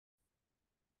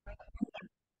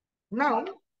Now,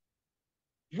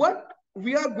 what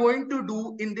we are going to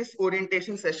do in this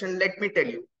orientation session, let me tell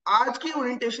you. आज की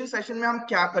orientation session में हम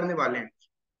क्या करने वाले हैं?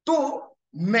 तो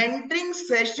मेंटरिंग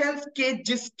सेशंस के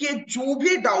जिसके जो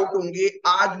भी डाउट होंगे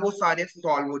आज वो सारे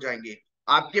सॉल्व हो जाएंगे।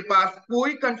 आपके पास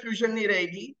कोई कंफ्यूजन नहीं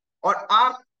रहेगी और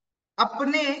आप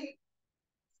अपने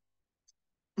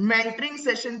मेंटरिंग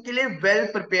सेशन के लिए वेल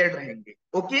प्रिपेयर्ड रहेंगे।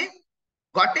 Okay,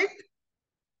 got it?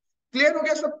 क्लियर हो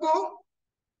गया सबको?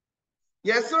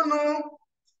 यस और no?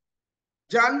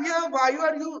 जानविया, why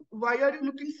are you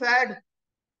looking sad?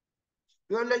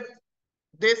 You are like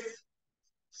this.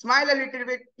 Smile a little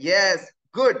bit. Yes,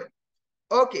 good.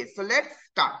 Okay, so let's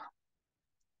start.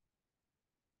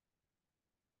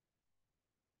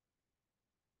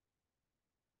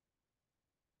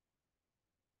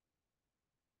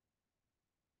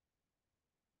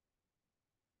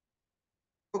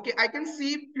 Okay, I can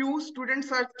see few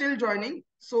students are still joining.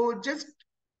 So just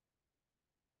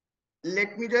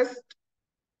let me just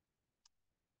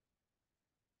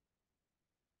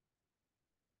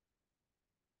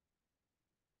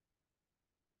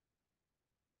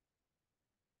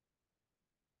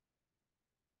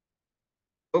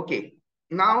okay.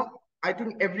 Now I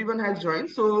think everyone has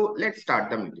joined. So let's start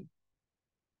the meeting.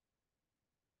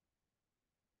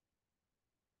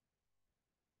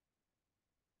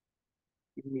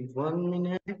 Give me 1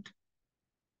 minute.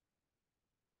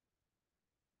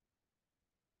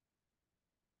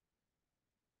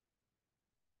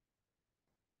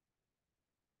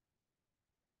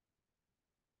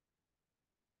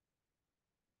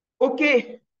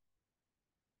 Okay.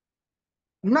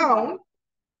 Now,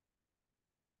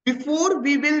 before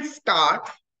we will start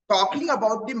talking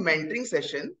about the mentoring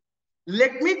session,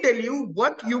 let me tell you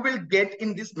what you will get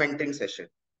in this mentoring session.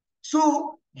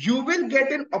 So you will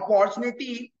get an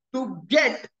opportunity to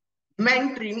get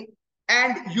mentoring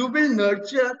and you will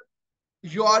nurture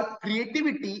your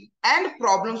creativity and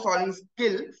problem solving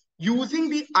skill using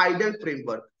the idol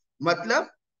framework. मतलब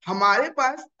हमारे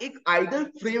पास एक idol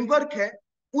framework है,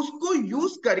 उसको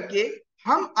use करके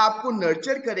हम आपको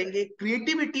nurture करेंगे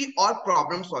creativity और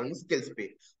प्रॉब्लम सॉल्विंग स्किल्स पे।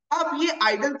 अब ये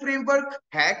आइडल फ्रेमवर्क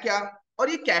है क्या और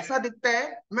ये कैसा दिखता है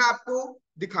मैं आपको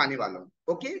दिखाने वाला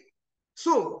हूं। ओके,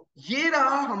 सो ये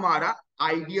रहा हमारा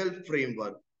ideal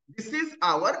framework. This is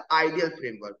our ideal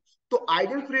framework. तो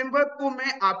आइडियल फ्रेमवर्क को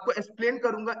मैं आपको एक्सप्लेन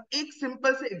करूंगा एक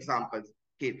सिंपल से एग्जांपल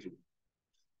के थ्रू।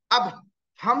 अब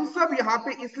हम सब यहाँ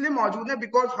पे इसलिए मौजूद है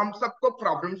बिकॉज हम सबको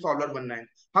प्रॉब्लम सॉल्वर बनना है।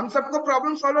 हम सबको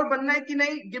प्रॉब्लम सॉल्वर बनना है कि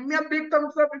नहीं? Give me a big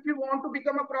thumbs up if you want to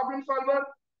become a problem solver.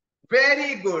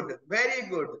 Very good, very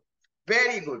good,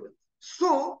 very good.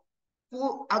 सो तो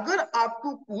अगर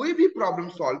आपको कोई भी प्रॉब्लम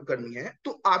सॉल्व करनी है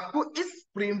तो आपको इस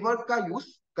फ्रेमवर्क का यूज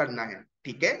करना है।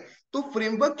 ठीक है, तो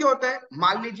फ्रेमवर्क क्या होता है?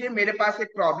 मान लीजिए मेरे पास एक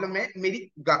प्रॉब्लम है, मेरी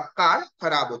कार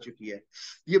खराब हो चुकी है।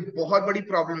 ये बहुत बड़ी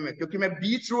प्रॉब्लम है क्योंकि मैं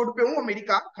बीच रोड पे हूं और मेरी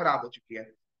कार खराब हो चुकी है।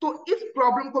 तो इस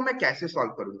प्रॉब्लम को मैं कैसे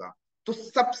सॉल्व करूंगा? तो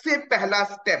सबसे पहला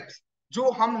स्टेप जो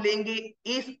हम लेंगे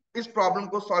इस प्रॉब्लम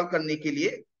को सॉल्व करने के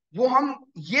लिए, वो हम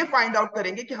ये फाइंड आउट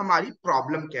करेंगे कि हमारी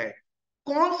प्रॉब्लम क्या है।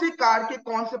 कौन सी कार के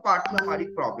कौन से पार्ट में हमारी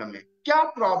प्रॉब्लम है? क्या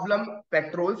प्रॉब्लम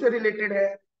पेट्रोल से रिलेटेड है,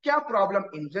 क्या प्रॉब्लम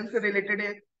इंजन से रिलेटेड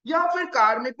है, या फिर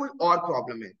कार में कोई और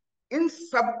प्रॉब्लम है? इन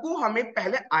सबको हमें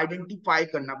पहले आइडेंटिफाई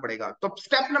करना पड़ेगा। तो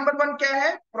स्टेप नंबर 1 क्या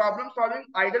है? प्रॉब्लम सॉल्विंग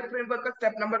आइडल फ्रेमवर्क का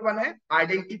स्टेप नंबर 1 है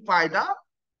identify the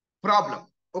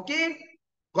problem. Okay,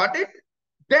 got it?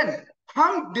 Then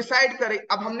हम डिसाइड करें।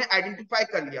 अब हमने आइडेंटिफाई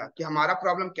कर लिया कि हमारा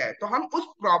प्रॉब्लम क्या है, तो हम उस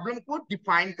प्रॉब्लम को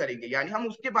डिफाइन करेंगे, यानी हम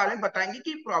उसके बारे में बताएंगे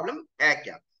कि प्रॉब्लम है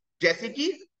क्या। जैसे कि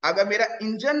अगर मेरा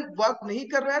इंजन वर्क नहीं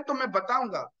कर रहा है तो मैं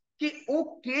बताऊंगा कि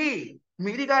ओके,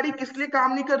 मेरी गाड़ी किस लिए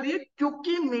काम नहीं कर रही है?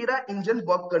 क्योंकि मेरा इंजन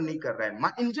वर्क कर नहीं कर रहा है।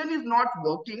 माई engine is not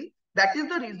working, that is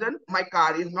the reason my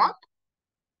car is not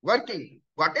working.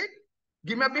 Got it?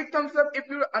 Give me a big thumbs up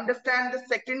if you understand the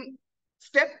second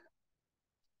step.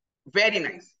 Very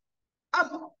nice.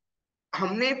 अब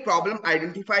हमने problem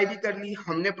identify भी कर ली,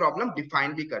 हमने problem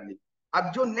define भी कर ली।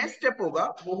 अब जो next step होगा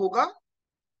वो होगा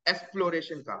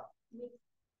एक्सप्लोरेशन का।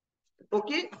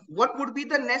 Okay, what would be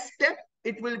the next step?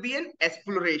 It will be an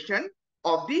exploration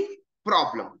of the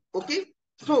problem. Okay,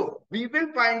 so we will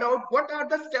find out what are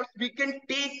the steps we can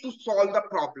take to solve the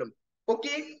problem.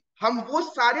 Okay, हम वो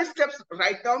सारे steps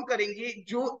write down करेंगे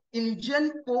जो engine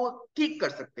को ठीक कर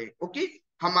सकते हैं। ओके,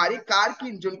 हमारी कार की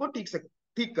इंजन को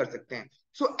ठीक कर सकते हैं।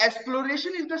 सो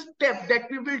exploration is the step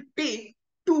that we will take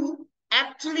to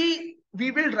actually we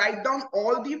will write down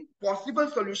all the possible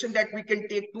solution that we can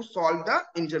take to solve the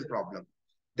engine problem.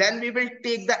 Then we will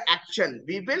take the action.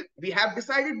 We have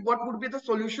decided what would be the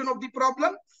solution of the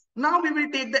problem. Now we will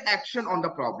take the action on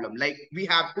the problem. Like we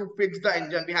have to fix the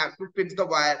engine, we have to fix the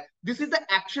wire. This is the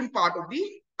action part of the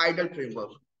idle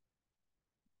framework.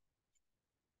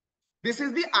 This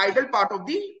is the idle part of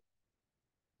the,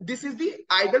 this is the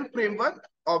idle framework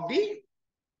of the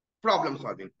problem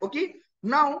solving. Okay.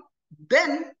 Now,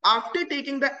 then after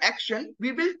taking the action,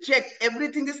 we will check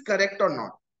everything is correct or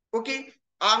not. Okay.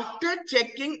 After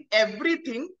checking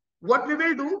everything, what we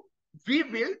will do, we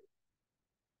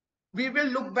will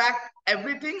look back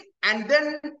everything and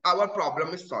then our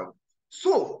problem is solved.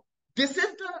 So this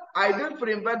is the ideal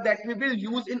framework that we will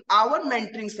use in our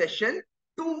mentoring session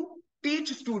to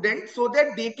teach students so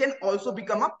that they can also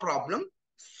become a problem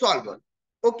solver.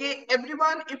 Okay,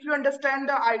 everyone, if you understand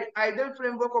the ideal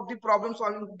framework of the problem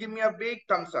solving, give me a big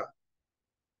thumbs up.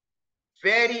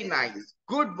 Very nice.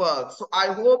 Good work. So I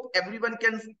hope everyone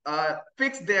can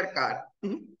fix their car.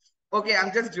 Okay,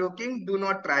 I'm just joking. Do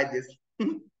not try this.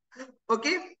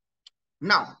 Okay.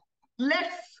 Now,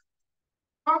 let's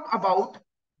talk about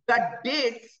the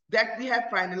dates that we have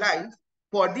finalized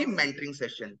for the mentoring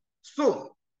session.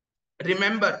 So,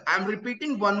 remember, I'm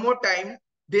repeating one more time.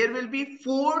 There will be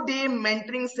 4-day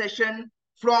mentoring session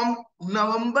from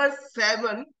November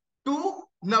 7 to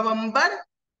November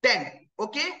 10.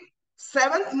 Okay?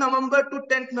 7th November to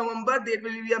 10th November, there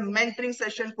will be a mentoring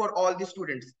session for all the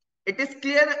students. It is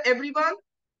clear, everyone?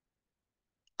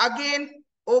 Again,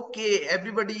 okay,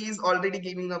 everybody is already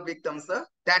giving a big thumbs up.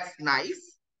 That's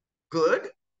nice. Good.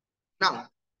 Now,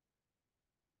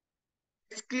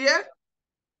 it's clear.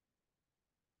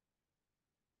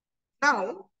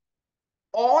 Now,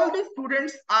 all the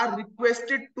students are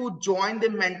requested to join the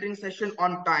mentoring session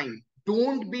on time.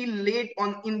 Don't be late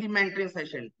in the mentoring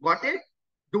session. Got it?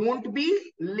 Don't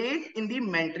be late in the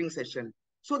mentoring session.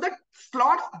 So the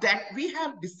slots that we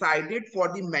have decided for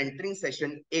the mentoring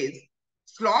session is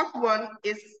slot 1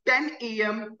 is 10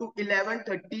 a.m. to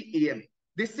 11:30 a.m.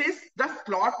 This is the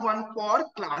slot 1 for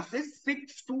classes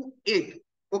 6 to 8.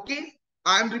 Okay.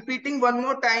 I'm repeating one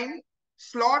more time.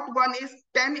 Slot 1 is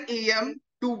 10 a.m.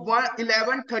 to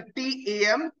 11:30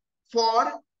 a.m.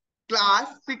 for class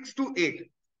 6 to 8.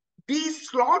 The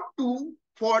slot 2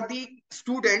 for the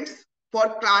students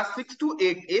for class 6 to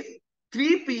 8 is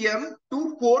 3 p.m.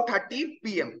 to 4:30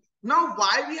 p.m. Now,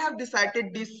 why we have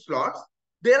decided these slots?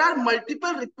 There are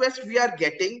multiple requests we are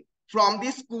getting from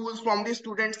the schools, from the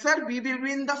students. Sir, we will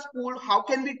be in the school. How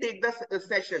can we take the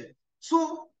session?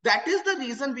 So that is the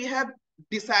reason we have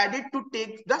decided to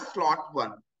take the slot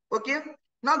 1. Okay.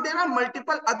 Now, there are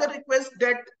multiple other requests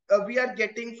that we are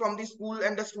getting from the school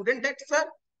and the student that, sir,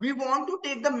 we want to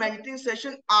take the mentoring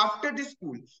session after the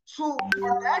school. So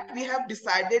for that, we have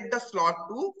decided the slot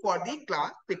 2 for the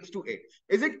class 6 to 8.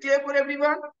 Is it clear for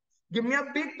everyone? Give me a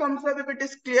big thumbs up if it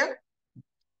is clear.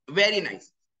 Very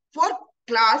nice. For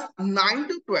class 9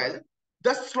 to 12,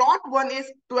 the slot 1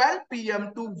 is 12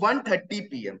 p.m. to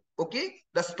 1:30 p.m. Okay.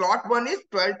 The slot 1 is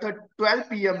 12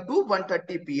 p.m. to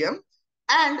 1:30 p.m.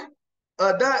 And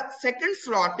the second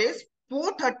slot is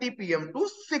 4:30 p.m. to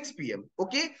 6 p.m.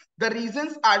 Okay. The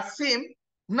reasons are same.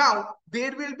 Now,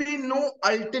 there will be no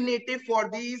alternative for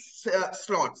these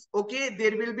slots. Okay.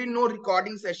 There will be no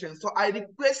recording session. So I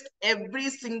request every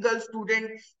single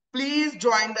student, please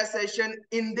join the session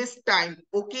in this time.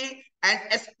 Okay. And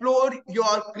explore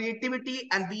your creativity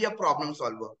and be a problem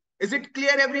solver. Is it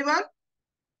clear, everyone?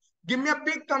 Give me a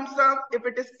big thumbs up if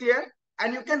it is clear.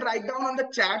 And you can write down on the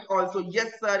chat also.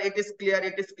 Yes, sir, it is clear.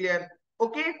 It is clear.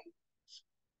 Okay.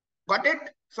 Got it?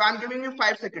 So I'm giving you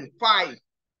 5 seconds. 5,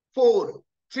 4,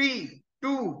 3,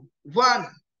 2, 1.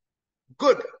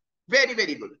 Good. Very,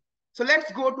 very good. So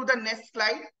let's go to the next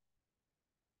slide.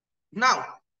 Now,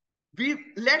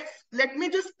 let me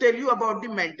just tell you about the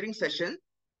mentoring session.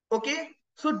 Okay.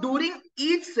 So during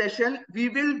each session, we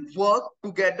will work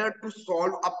together to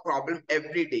solve a problem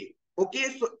every day.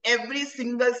 Okay. So every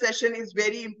single session is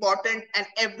very important and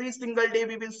every single day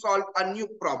we will solve a new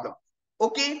problem.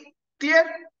 Okay. Clear?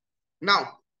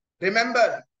 Now,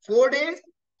 remember, 4 days,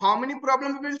 how many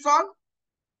problems we will solve?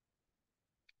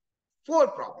 4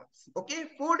 problems. Okay.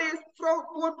 4 days,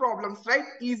 4 problems, right?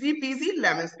 Easy peasy,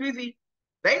 lemon squeezy,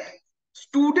 right?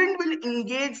 Student will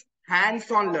engage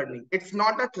hands-on learning. It's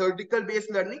not a theoretical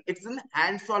based learning. It's an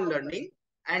hands-on learning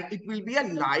and it will be a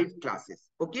live classes.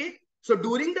 Okay. So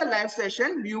during the live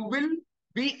session, you will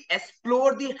be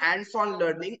explore the hands-on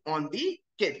learning on the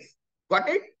kids. Got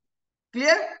it?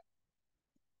 Clear?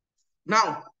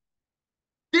 Now,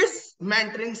 this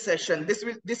mentoring session,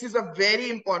 this is a very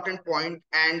important point,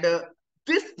 and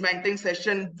this mentoring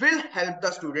session will help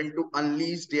the student to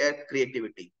unleash their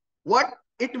creativity. What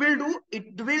it will do,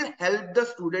 it will help the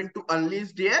student to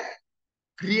unleash their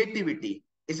creativity.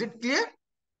 Is it clear?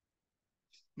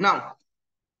 Now,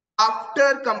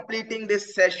 After completing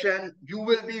this session, you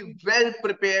will be well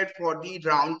prepared for the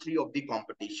round 3 of the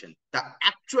competition, the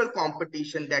actual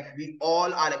competition that we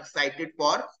all are excited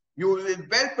for. You will be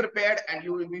well prepared and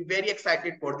you will be very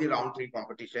excited for the round 3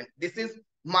 competition. This is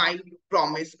my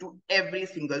promise to every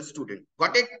single student.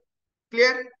 Got it?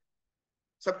 Clear?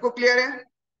 Sabko clear hai?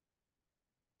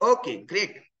 Okay,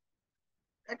 great.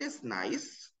 That is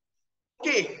nice.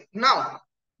 Okay, now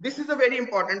this is a very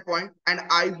important point and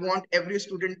I want every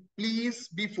student please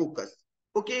be focused.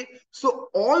 Okay, so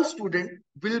all students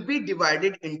will be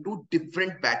divided into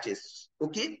different batches.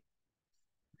 Okay,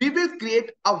 we will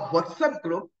create a WhatsApp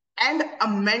group and a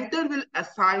mentor will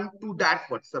assign to that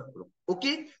WhatsApp group.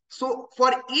 Okay, so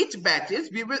for each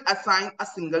batches we will assign a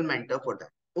single mentor for that.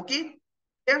 Okay,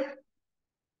 yeah.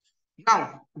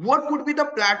 Now, what could be the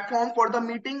platform for the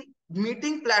meeting?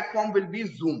 Meeting platform will be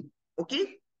Zoom. Okay,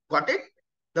 got it?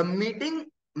 The meeting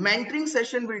mentoring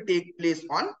session will take place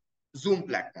on Zoom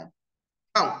platform.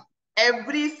 Now,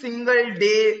 every single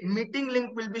day, meeting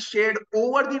link will be shared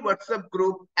over the WhatsApp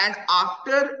group. And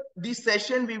after the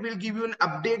session, we will give you an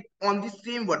update on the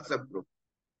same WhatsApp group.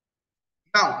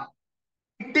 Now,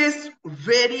 it is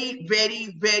very,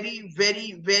 very, very,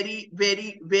 very, very,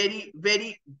 very, very,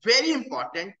 very, very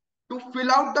important to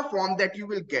fill out the form that you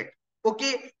will get.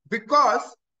 Okay,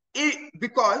 because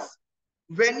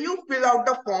when you fill out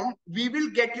the form, we will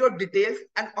get your details,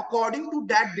 and according to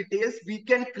that details, we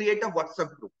can create a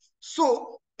WhatsApp group.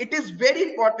 So it is very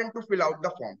important to fill out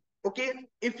the form. Okay,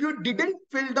 if you didn't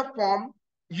fill the form,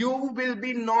 you will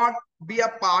be not be a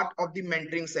part of the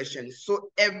mentoring session. So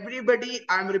everybody,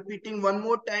 I'm repeating one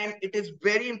more time, it is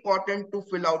very important to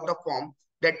fill out the form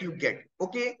that you get.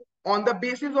 Okay, on the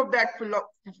basis of that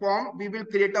form, we will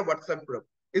create a WhatsApp group.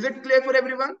 Is it clear for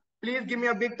everyone? Please give me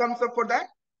a big thumbs up for that.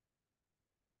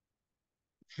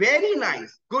 Very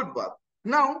nice, good work.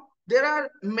 Now there are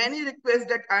many requests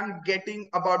that I'm getting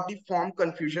about the form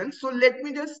confusion, so let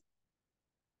me just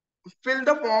fill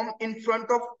the form in front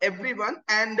of everyone,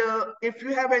 and if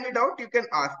you have any doubt you can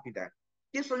ask me that.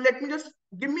 Okay, so let me just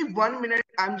give me 1 minute.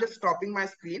 I'm just stopping my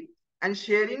screen and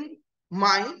sharing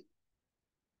my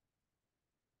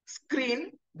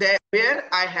screen there where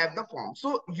I have the form.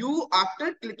 So you,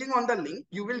 after clicking on the link,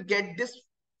 you will get this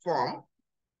form.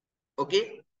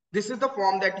 Okay, this is the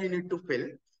form that you need to fill.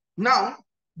 Now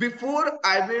before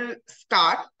I will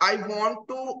start, I want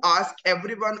to ask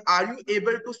everyone, are you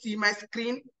able to see my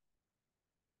screen?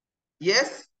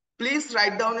 Yes, please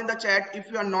write down in the chat if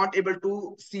you are not able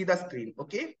to see the screen.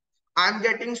 Okay, I'm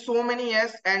getting so many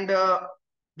yes, and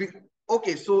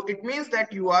okay, so it means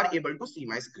that you are able to see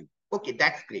my screen. Okay,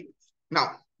 that's great.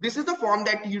 Now this is the form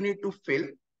that you need to fill.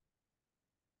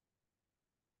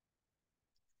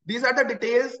 These are the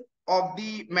details of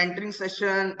the mentoring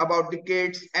session, about the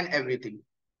kids and everything.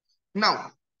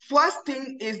 Now first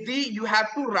thing is you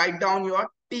have to write down your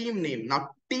team name. Now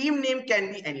team name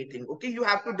can be anything. Okay, you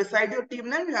have to decide your team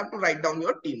name, you have to write down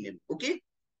your team name. Okay,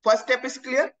 first step is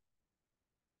clear?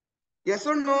 Yes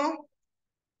or no?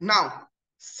 Now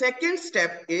second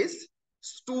step is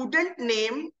student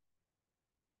name,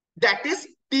 that is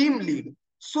team lead.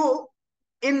 So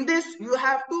in this you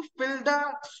have to fill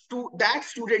that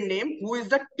student name who is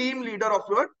the team leader of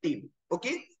your team.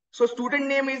 Okay, so student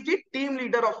name is the team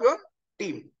leader of your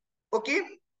team. Okay,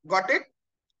 got it?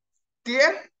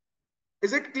 Clear?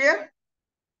 Is it clear?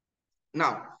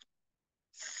 Now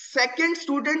second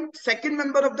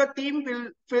member of the team will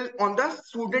fill on the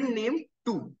student name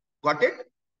 2. Got it?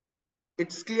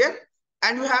 It's clear?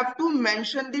 And you have to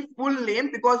mention the full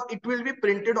name because it will be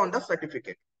printed on the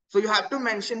certificate. So you have to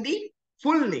mention the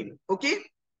full name. Okay,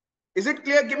 is it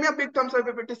clear? Give me a big thumbs up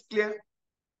if it is clear.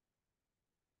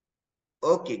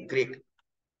 Okay, great.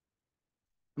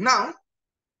 Now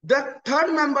the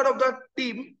third member of the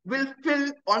team will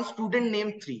fill on student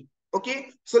name 3. Okay,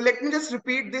 so let me just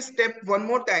repeat this step one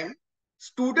more time.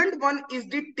 Student 1 is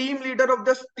the team leader of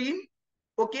the team.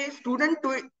 Okay, student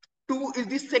 2 is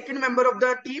the second member of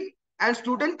the team, and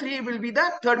student 3 will be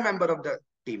the third member of the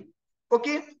team.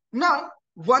 Okay, now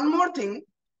one more thing,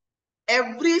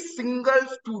 every single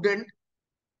student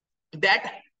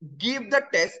that give the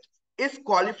test is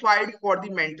qualified for the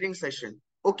mentoring session.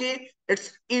 Okay,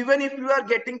 it's even if you are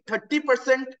getting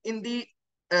 30% in the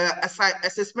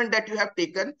assessment that you have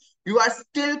taken, you are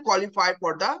still qualified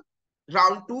for the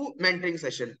round 2 mentoring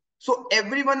session. So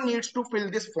everyone needs to fill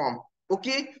this form.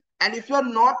 Okay, and if you are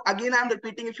not, again I'm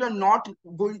repeating, if you are not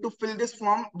going to fill this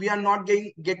form, we are not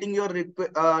getting your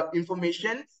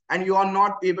information and you are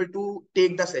not able to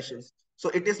take the sessions. So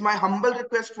it is my humble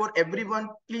request for everyone,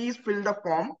 please fill the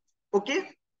form. Okay,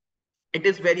 it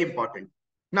is very important.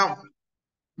 Now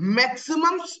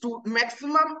Maximum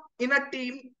in a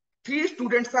team, 3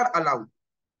 students are allowed.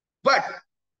 But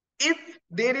if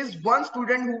there is one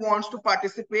student who wants to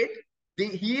participate,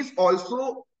 he is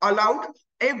also allowed.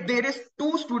 If there is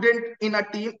 2 students in a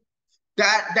team,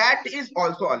 that is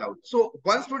also allowed. So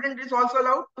one student is also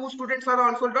allowed, 2 students are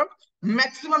also allowed,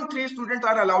 maximum 3 students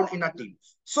are allowed in a team.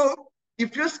 So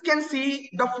if you can see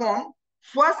the form,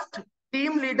 first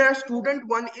team leader student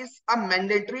 1 is a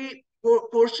mandatory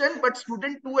portion, but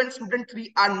student 2 and student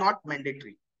 3 are not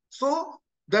mandatory. So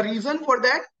the reason for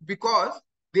that, because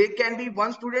there can be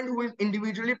one student who is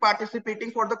individually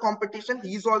participating for the competition,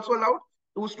 he is also allowed,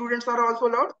 2 students are also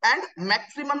allowed, and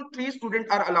maximum 3 students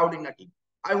are allowed in a team.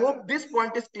 I hope this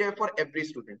point is clear for every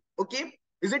student. Okay.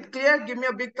 Is it clear? Give me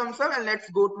a big thumbs up and let's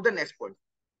go to the next point.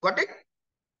 Got it?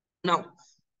 Now,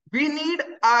 we need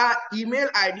a email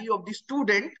ID of the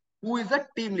student who is a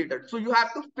team leader. So you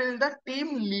have to fill the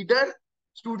team leader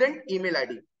student email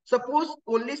ID. Suppose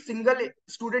only single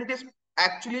student is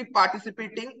actually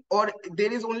participating, or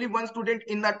there is only one student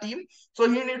in the team. So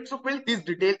he needs to fill his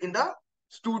detail in the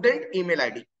student email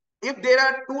ID. If there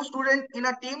are 2 students in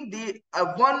a team, the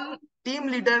one team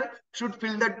leader should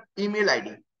fill the email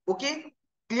ID. Okay,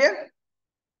 clear?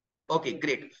 Okay,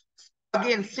 great.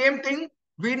 Again, same thing.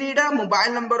 We need a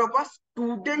mobile number of a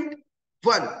student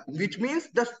 1, which means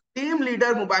the team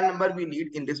leader mobile number we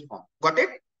need in this form. Got it?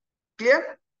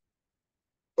 Clear?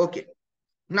 Okay.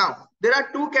 Now, there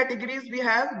are 2 categories we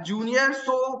have. Junior,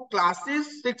 so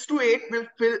classes 6 to 8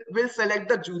 will select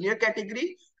the junior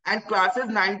category, and classes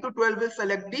 9 to 12 will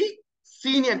select the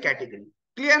senior category.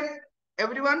 Clear?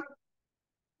 Everyone?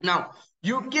 Now,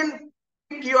 you can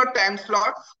pick your time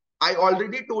slots. I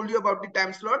already told you about the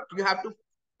time slot. You have to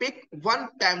pick one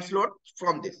time slot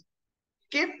from this.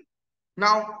 Okay.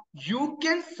 Now, you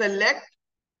can select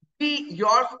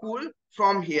your school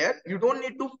from here. You don't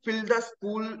need to fill the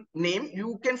school name.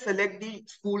 You can select the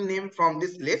school name from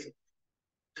this list.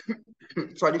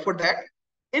 Sorry for that.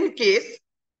 In case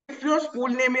if your school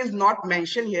name is not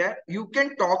mentioned here, you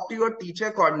can talk to your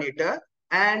teacher coordinator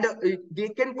and they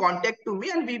can contact to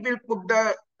me and we will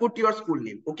put your school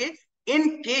name. Okay.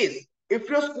 In case if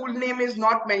your school name is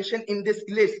not mentioned in this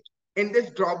list, in this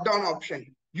drop down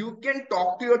option, you can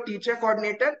talk to your teacher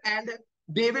coordinator and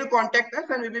they will contact us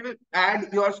and we will add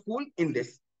your school in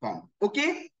this form.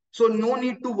 Okay. So no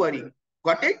need to worry.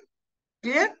 Got it?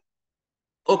 Clear?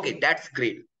 Okay, that's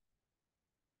great.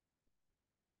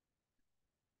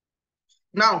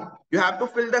 Now, you have to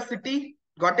fill the city.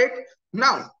 Got it?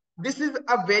 Now, this is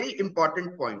a very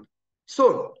important point.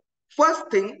 So, first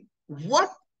thing,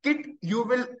 what kit you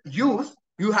will use,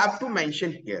 you have to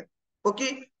mention here.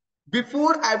 Okay?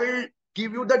 Before I will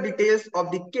give you the details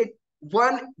of the kit,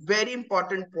 one very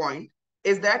important point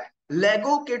is that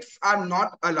Lego kits are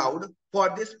not allowed for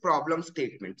this problem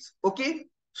statements. Okay?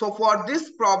 So, for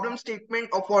this problem statement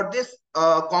or for this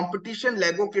competition,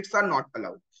 Lego kits are not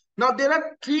allowed. Now, there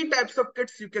are 3 types of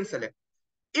kits you can select.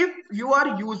 If you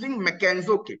are using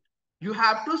Mecanzo kit, you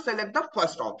have to select the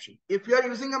first option. If you are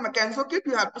using a Mecanzo kit,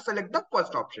 you have to select the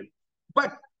first option.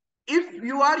 But if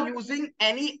you are using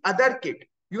any other kit,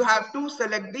 you have to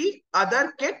select the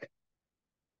other kit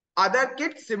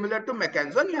similar to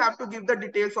Mecanzo. You have to give the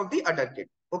details of the other kit.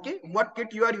 Okay, what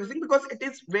kit you are using, because it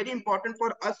is very important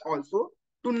for us also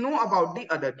to know about the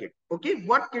other kit. Okay,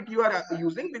 what kit you are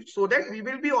using, so that we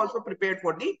will be also prepared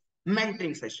for the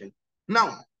mentoring session.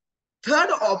 Now, third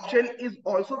option is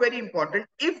also very important.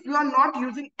 If you are not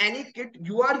using any kit,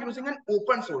 you are using an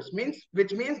open source,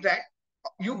 which means that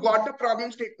you got the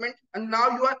problem statement and now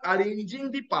you are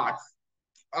arranging the parts.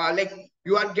 Like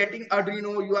you are getting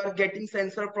Arduino, you are getting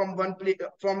sensor from one place,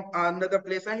 from another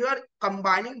place, and you are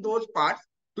combining those parts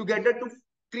together to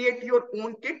create your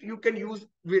own kit. You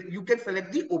can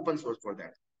select the open source for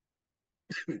that.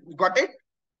 Got it?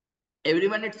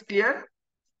 Everyone, it's clear?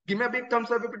 Give me a big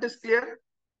thumbs up if it is clear.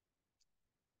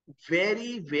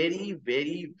 Very, very,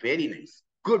 very, very nice.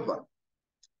 Good one.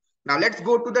 Now let's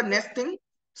go to the next thing.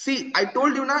 See, I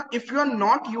told you now, if you are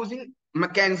not using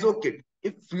Mecanzo kit,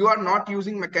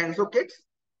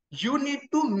 you need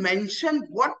to mention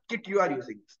what kit you are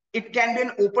using. It can be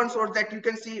an open source that you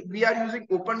can see. We are using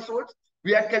open source.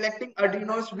 We are collecting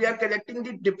Arduinos. We are collecting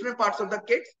the different parts of the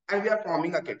kits and we are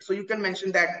forming a kit. So you can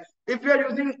mention that. If you are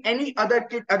using any other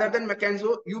kit other than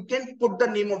Mecanzo, you can put the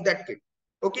name of that kit.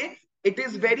 Okay. It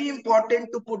is very important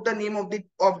to put the name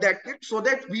of that kit so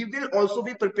that we will also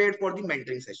be prepared for the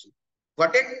mentoring session.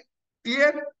 Got it?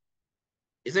 Clear?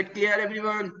 Is it clear,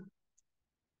 everyone?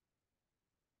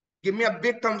 Give me a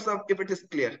big thumbs up if it is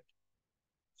clear.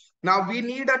 Now we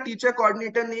need a teacher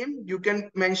coordinator name. You can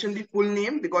mention the full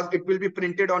name because it will be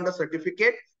printed on the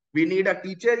certificate. we need a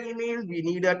teacher email, we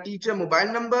need a teacher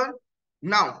mobile number.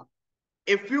 Now,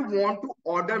 if you want to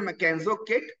order Mackenzo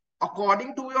kit,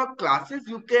 according to your classes,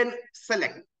 you can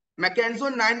select.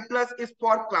 Mackenzo 9 plus is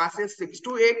for classes 6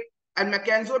 to 8 and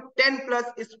Mackenzo 10 plus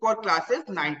is for classes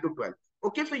 9 to 12.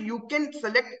 Okay, so you can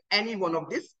select any one of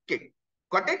this kit.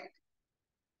 Got it?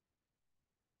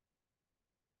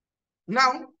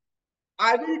 Now,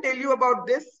 I will tell you about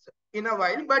this in a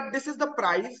while, but this is the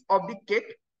price of the kit.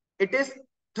 It is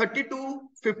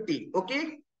 3250.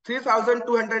 Okay,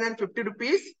 3250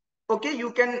 rupees. Okay,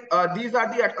 you can these are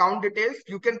the account details.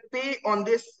 You can pay on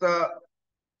this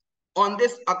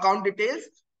account details,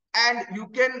 and you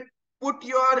can put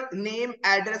your name,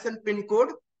 address, and pin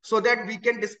code so that we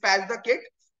can dispatch the kit.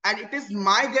 And it is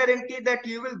my guarantee that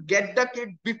you will get the kit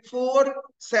before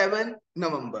 7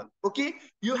 November. Okay,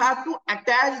 you have to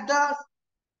attach the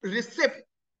receipt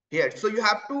here. So you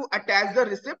have to attach the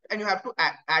receipt and you have to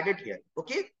add it here.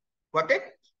 Okay, got it?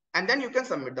 And then you can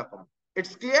submit the form.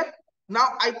 It's clear? Now,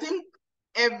 I think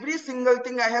every single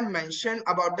thing I have mentioned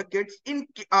about the kids in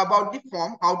about the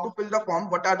form, how to fill the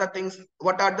form, what are the things,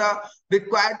 what are the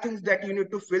required things that you need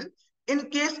to fill.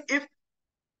 In case if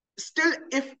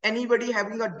anybody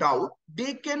having a doubt,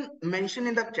 they can mention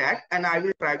in the chat and I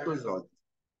will try to resolve.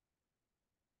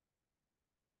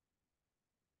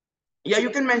 Yeah,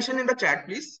 you can mention in the chat,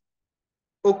 please.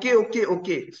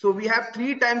 Okay. So we have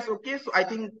 3 times okay. So I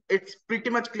think it's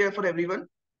pretty much clear for everyone.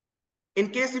 In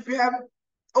case if you have,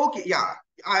 okay, yeah,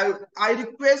 I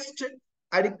request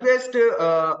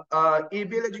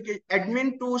ABL Education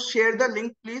admin to share the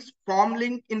link, please. Form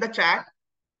link in the chat.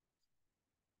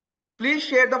 Please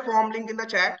share the form link in the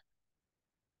chat.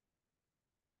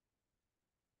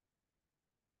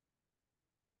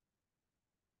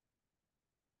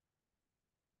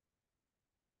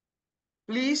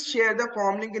 Please share the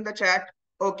form link in the chat.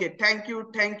 Okay, thank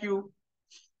you.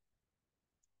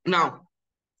 Now,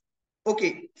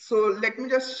 okay, so let me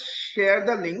just share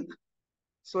the link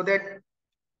so that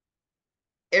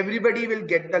everybody will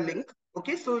get the link.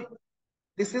 Okay, so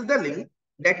this is the link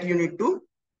that you need to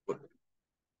put.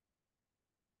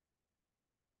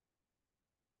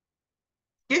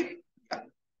 Okay, yeah.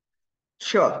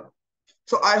 Sure.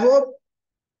 So I hope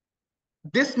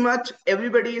this much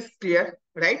everybody is clear,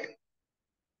 right?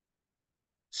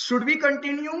 Should we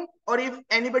continue, or if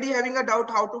anybody having a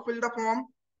doubt how to fill the form?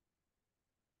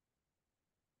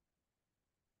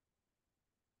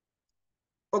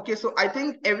 Okay, so I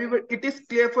think everybody, it is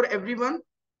clear for everyone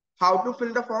how to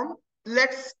fill the form.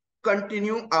 Let's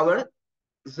continue our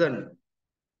journey.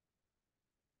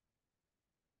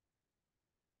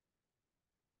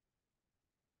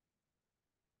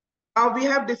 Now we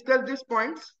have discussed these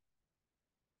points.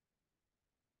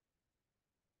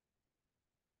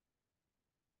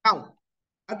 Now,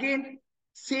 again,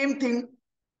 same thing,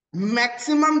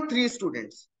 maximum 3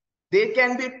 students. They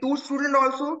can be 2 students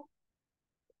also.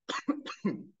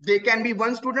 They can be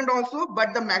 1 student also,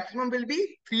 but the maximum will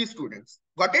be 3 students.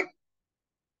 Got it?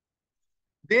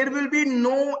 There will be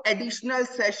no additional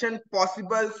session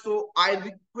possible. So I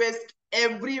request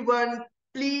everyone,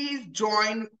 please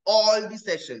join all the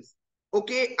sessions.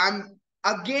 Okay, I'm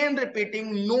again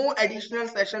repeating, no additional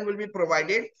session will be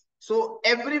provided. So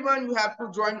everyone, you have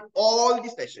to join all the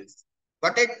sessions.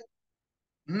 Got it?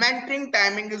 Mentoring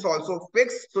timing is also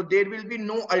fixed. So there will be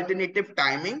no alternative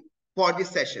timing for the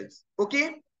sessions.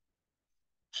 Okay.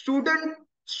 Student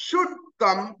should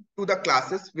come to the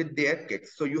classes with their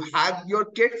kits. So you have your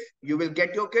kits, you will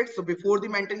get your kits. So before the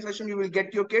mentoring session, you will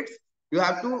get your kits. You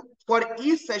have to, for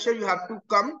each session, you have to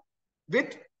come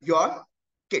with your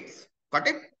kits. Got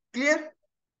it? Clear?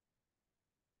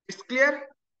 It's clear?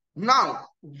 Now,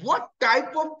 what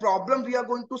type of problem we are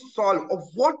going to solve, or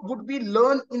what would we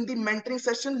learn in the mentoring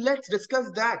session? Let's discuss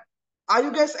that. Are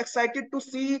you guys excited to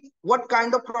see what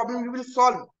kind of problem we will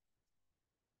solve?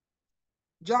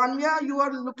 Janvia, you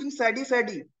are looking saddy.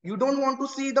 You don't want to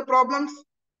see the problems?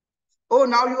 Oh,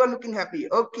 now you are looking happy.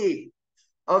 Okay.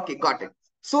 Okay, got it.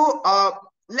 So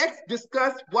let's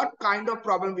discuss what kind of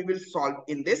problem we will solve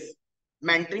in this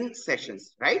mentoring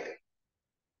sessions, right?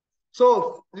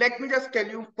 So let me just tell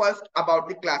you first about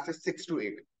the classes 6 to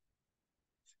 8.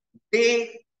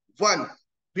 Day 1,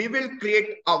 we will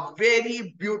create a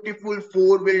very beautiful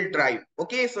 4-wheel drive.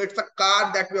 Okay, so it's a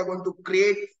car that we are going to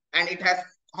create, and it has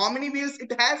how many wheels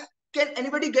it has? Can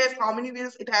anybody guess how many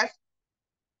wheels it has?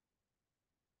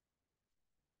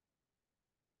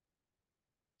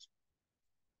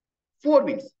 4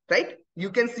 wheels, right? You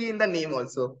can see in the name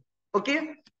also. Okay.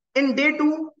 In day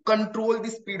 2, control the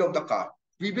speed of the car.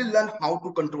 We will learn how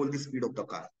to control the speed of the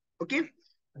car. Okay.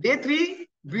 Day 3,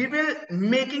 we will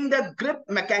making the grip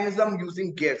mechanism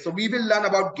using gears. So we will learn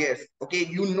about gears. Okay,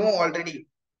 you know already.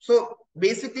 So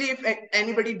basically, if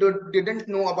anybody didn't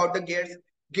know about the gears,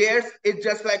 gears is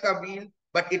just like a wheel,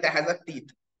 but it has a teeth.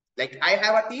 Like I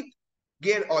have a teeth,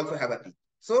 gear also have a teeth.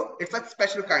 So it's a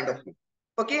special kind of wheel.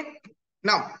 Okay.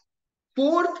 Now,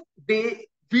 fourth day,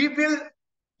 we will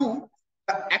do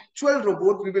the actual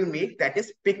robot we will make, that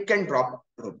is pick and drop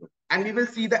robot. And we will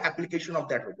see the application of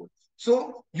that robot.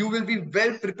 So you will be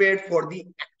well prepared for the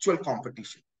actual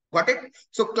competition. Got it?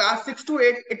 So class 6 to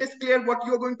 8, it is clear what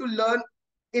you are going to learn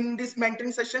in this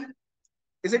mentoring session.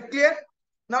 Is it clear?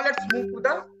 Now let's move to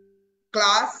the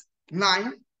class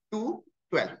 9 to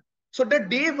 12. So the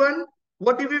day one,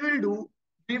 what we will do,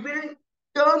 we will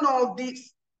turn off the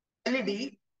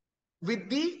LED with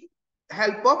the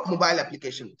help of mobile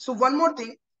application. So one more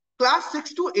thing, class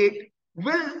 6 to 8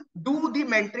 will do the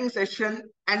mentoring session,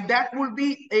 and that will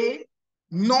be a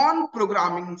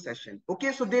non-programming session.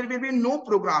 Okay, so there will be no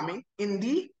programming in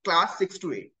the class 6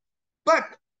 to 8. But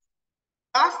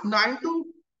class 9 to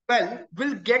 12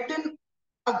 will get an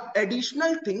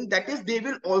additional thing, that is they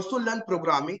will also learn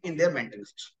programming in their mentoring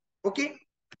session. Okay,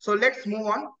 so let's move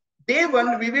on. Day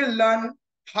one, we will learn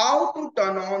how to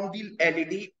turn on the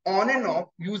LED on and off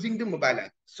using the mobile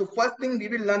app. So first thing we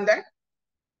will learn that.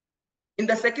 In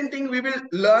the second thing, we will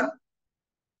learn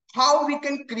how we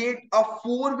can create a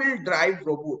four-wheel drive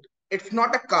robot. It's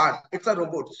not a car, it's a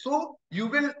robot. So you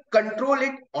will control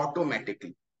it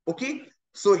automatically. Okay.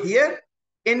 So here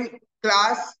in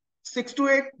class 6 to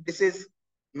 8, this is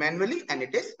manually and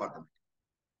it is automatic.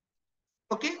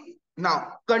 Okay.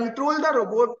 Now control the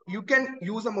robot. You can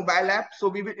use a mobile app. So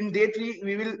we will in day 3,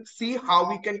 we will see how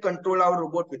we can control our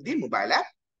robot with the mobile app.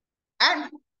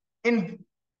 And in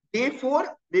day 4,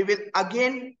 we will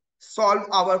again solve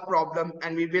our problem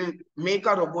and we will make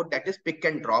a robot that is pick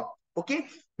and drop. Okay.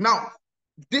 Now,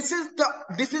 this is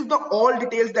the all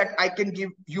details that I can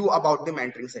give you about the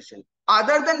mentoring session.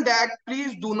 Other than that,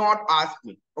 please do not ask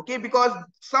me. Okay. Because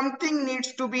something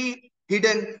needs to be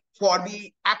hidden for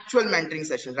the actual mentoring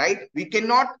session, right? We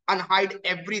cannot unhide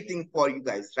everything for you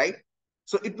guys, right?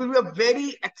 So it will be a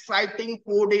very exciting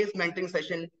 4 days mentoring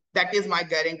session. That is my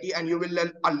guarantee, and you will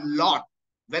learn a lot.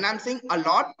 When I'm saying a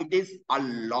lot, it is a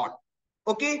lot.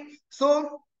 Okay,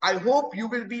 so I hope you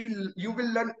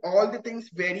will learn all the things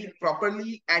very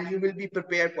properly, and you will be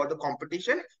prepared for the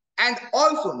competition. And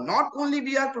also, not only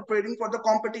we are preparing for the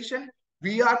competition,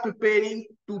 we are preparing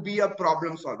to be a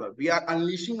problem solver. We are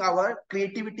unleashing our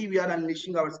creativity. We are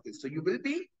unleashing our skills. So you will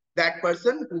be that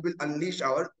person who will unleash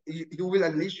you will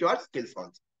unleash your skills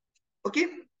also. Okay.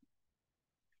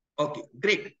 Okay,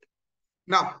 great.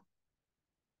 Now,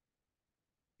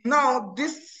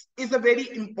 this is a very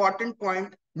important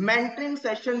point. Mentoring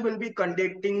session will be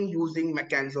conducting using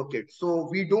Mecanzo kit. So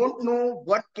we don't know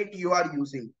what kit you are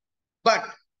using, but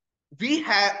we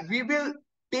will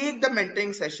take the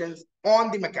mentoring sessions on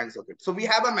the Mecanzo kit. So we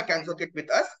have a Mecanzo kit with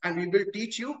us, and we will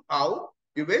teach you how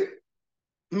you will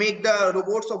make the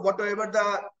robots or whatever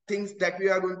the things that we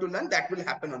are going to learn, that will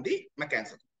happen on the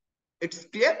Mecanzo. It's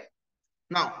clear?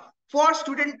 Now, for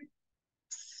student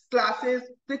classes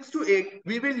 6 to 8,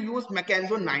 we will use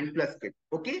Mecanzo 9 plus kit.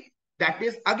 Okay. That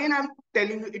is, again, I'm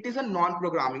telling you, it is a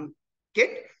non-programming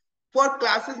kit. For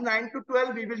classes 9 to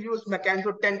 12, we will use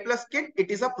Mecanzo 10 plus kit. It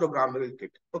is a programmable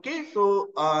kit. Okay. So,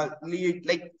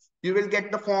 like you will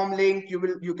get the form link.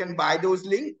 You can buy those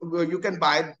links. You can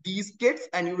buy these kits,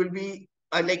 and you will be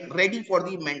like ready for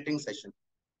the mentoring session.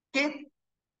 Okay.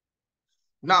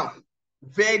 Now,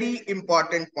 very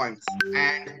important points,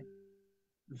 and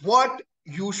what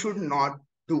you should not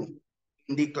do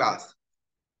in the class.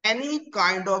 Any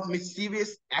kind of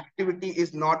mischievous activity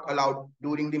is not allowed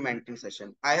during the mentoring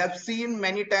session. I have seen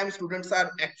many times students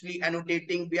are actually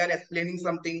annotating, we are explaining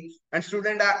something, and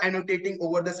students are annotating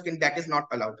over the screen. That is not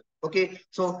allowed. Okay.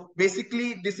 So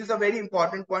basically, this is a very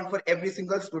important point for every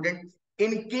single student.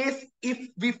 In case if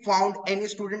we found any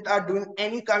student are doing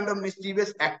any kind of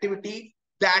mischievous activity,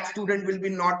 that student will be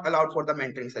not allowed for the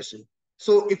mentoring session.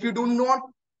 So if you do not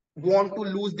want to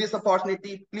lose this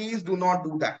opportunity, please do not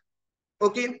do that.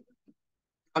 Okay.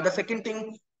 And the second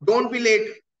thing, don't be late.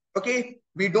 Okay.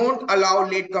 We don't allow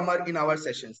latecomer in our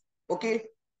sessions. Okay.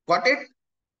 Got it?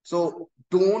 So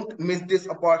don't miss this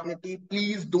opportunity.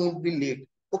 Please don't be late.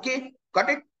 Okay.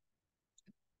 Got it?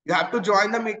 You have to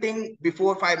join the meeting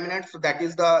before 5 minutes. So that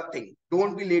is the thing.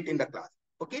 Don't be late in the class.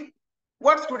 Okay.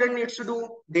 What student needs to do?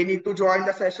 They need to join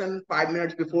the session 5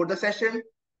 minutes before the session.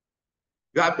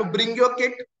 You have to bring your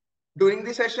kit during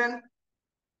the session.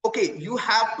 Okay, you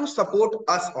have to support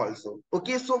us also.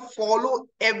 Okay, so follow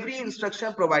every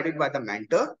instruction provided by the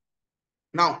mentor.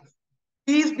 Now,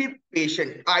 Please be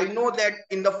patient. I know that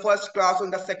in the first class or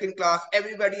in the second class,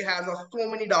 everybody has so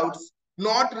many doubts,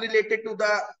 not related to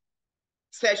the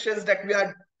sessions that we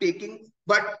are taking,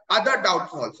 but other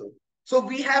doubts also. So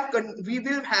we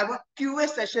will have a QA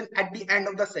session at the end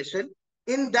of the session.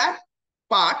 In that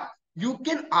part, you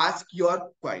can ask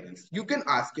your queries. You can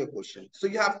ask your questions. So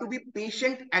you have to be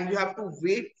patient and you have to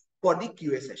wait for the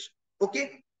QA session.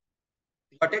 Okay,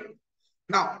 got it?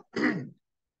 Now, you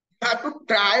have to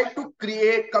try to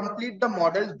complete the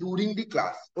model during the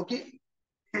class. Okay,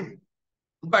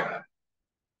 but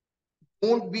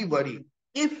don't be worried.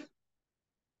 If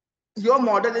your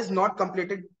model is not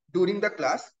completed during the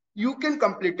class, you can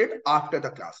complete it after the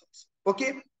classes.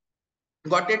 Okay,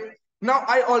 got it? Now,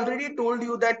 I already told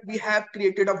you that we have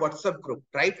created a WhatsApp group,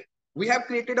 right? We have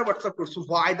created a WhatsApp group. So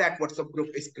why that WhatsApp group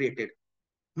is created?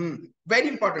 Very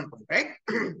important point,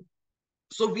 right?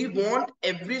 So we want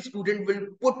every student will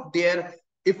put their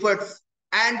efforts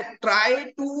and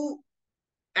try to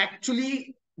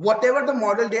actually whatever the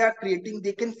model they are creating,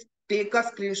 they can take a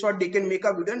screenshot, they can make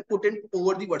a video and put it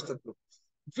over the WhatsApp group.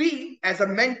 We as a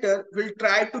mentor will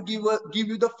try to give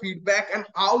you the feedback and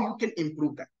how you can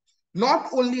improve that.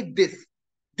 Not only this,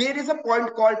 there is a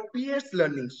point called peers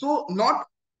learning. So not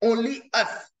only us,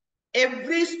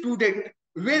 every student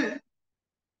will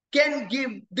can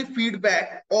give the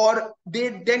feedback, or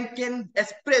they then can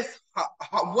express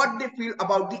what they feel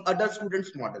about the other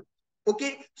students model.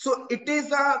 Okay, so it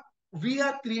is a we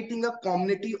are creating a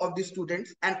community of the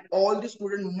students and all the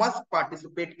students must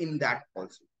participate in that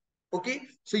also. Okay,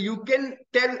 so you can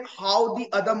tell how the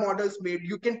other models made,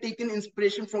 you can take an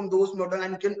inspiration from those models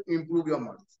and you can improve your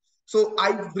models. So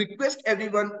I request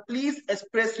everyone, please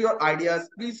express your ideas,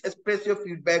 please express your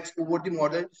feedbacks over the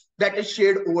model that is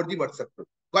shared over the WhatsApp group.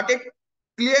 Got it?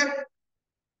 Clear?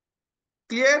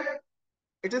 Clear?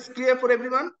 It is clear for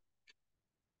everyone?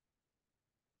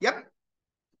 Yep.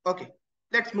 Okay.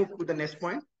 Let's move to the next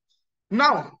point.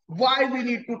 Now, why we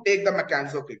need to take the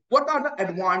Mechanizo kit? What are the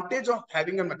advantage of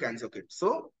having a Mechanizo kit?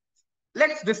 So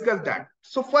let's discuss that.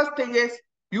 So first thing is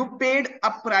you paid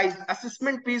a price,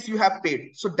 assessment fees you have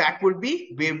paid. So that will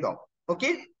be waived off.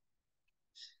 Okay.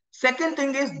 Second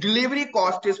thing is delivery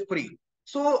cost is free.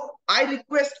 So I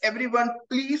request everyone,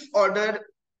 please order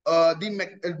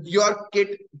your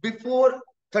kit before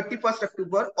 31st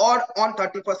October or on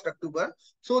 31st October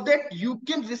so that you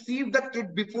can receive the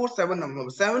kit before 7 November.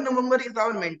 7 November is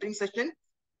our mentoring session,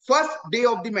 first day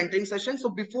of the mentoring session. So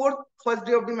before first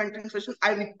day of the mentoring session,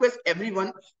 I request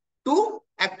everyone to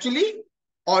actually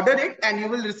order it and you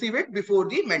will receive it before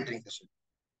the mentoring session.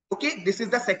 Okay, this is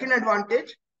the second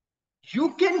advantage.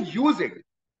 You can use it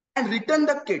and return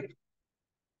the kit.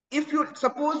 If you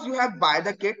suppose you have buy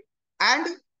the kit and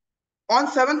on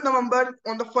 7th November,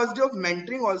 on the first day of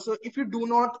mentoring also, if you do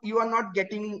not, you are not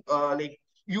getting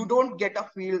you don't get a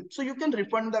feel, so you can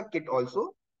refund the kit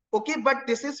also. Okay, but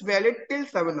this is valid till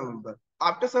 7 November.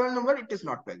 After 7 November, it is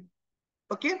not valid.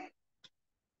 Okay.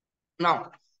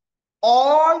 Now,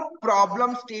 all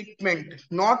problem statement,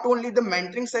 not only the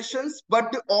mentoring sessions,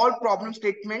 but the all problem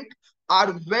statement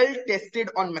are well tested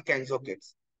on Mechanizo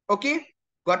kits. Okay,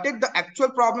 got it? The actual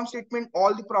problem statement,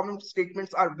 all the problem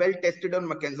statements are well tested on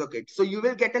Mechanizo kit. So you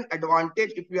will get an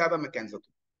advantage if you have a Mechanizo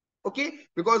kit. Okay,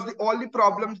 because all the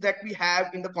problems that we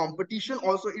have in the competition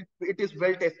also it is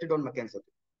well tested on Mechanizo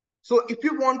kit. So if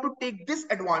you want to take this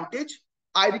advantage,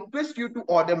 I request you to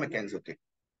order Mechanizo kit.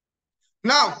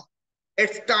 Now,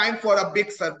 it's time for a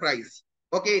big surprise.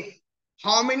 Okay.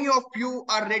 How many of you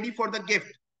are ready for the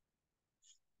gift?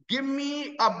 Give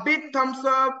me a big thumbs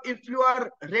up if you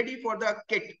are ready for the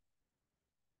kit.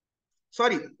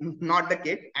 Sorry, not the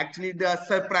kit. Actually, the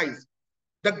surprise.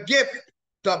 The gift,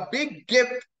 the big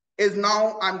gift is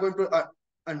now I'm going to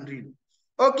unread.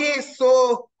 Okay,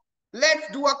 so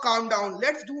let's do a countdown.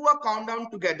 Let's do a countdown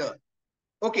together.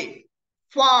 Okay.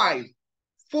 5,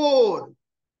 4,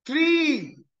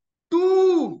 3,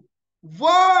 2,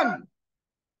 1.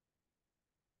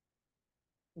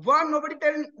 One,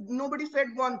 nobody said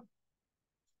one.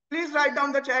 Please write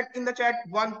down the chat in the chat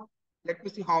one. Let me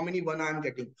see how many one I am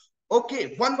getting.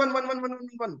 Okay, one.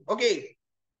 Okay,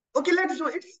 okay, let's do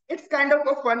it. It's kind of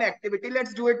a fun activity.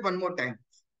 Let's do it one more time.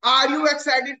 Are you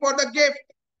excited for the gift?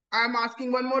 I'm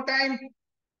asking one more time.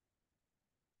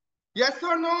 Yes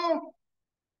or no?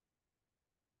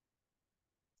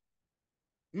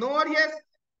 No or yes?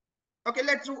 Okay,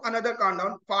 let's do another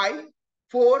countdown. 5,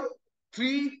 4,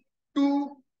 3,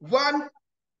 2, 1.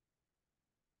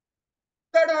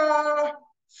 Ta-da!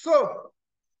 So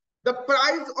the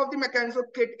price of the Mechanizo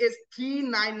kit is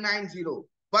 3990.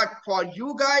 But for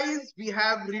you guys, we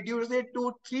have reduced it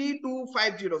to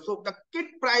 3250. So the kit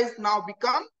price now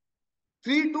become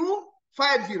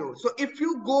 3250. So if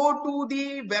you go to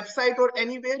the website or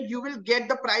anywhere, you will get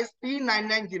the price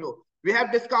 3990. We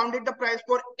have discounted the price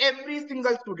for every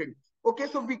single student. Okay,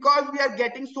 so because we are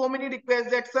getting so many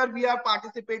requests that sir, we are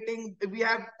participating, we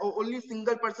have only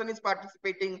single person is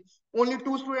participating, only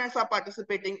 2 students are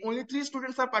participating, only 3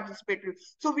 students are participating.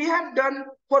 So we have done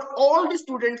for all the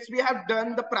students, we have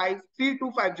done the price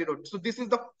 3250. So this is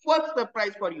the first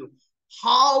surprise for you.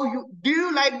 How you do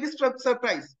you like this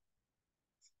surprise?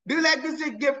 Do you like this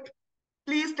gift?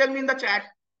 Please tell me in the chat,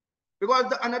 because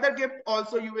the another gift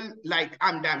also you will like,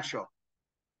 I'm damn sure.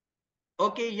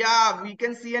 Okay, yeah, we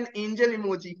can see an angel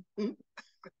emoji.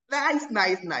 Nice,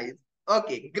 nice, nice.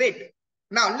 Okay, great.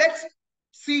 Now let's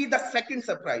see the second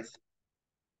surprise.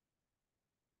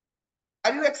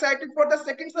 Are you excited for the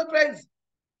second surprise?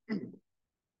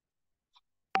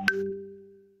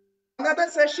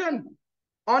 Another session.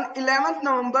 On 11th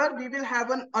November, we will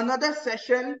have another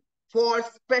session for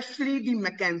especially the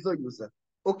Mecanzo user.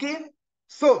 Okay?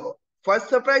 So, first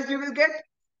surprise you will get,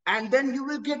 and then you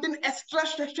will get an extra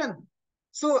session.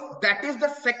 So, that is the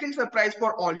second surprise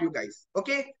for all you guys.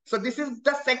 Okay? So, this is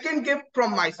the second gift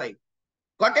from my side.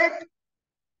 Got it?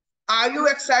 Are you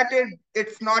excited?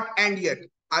 It's not end yet.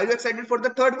 Are you excited for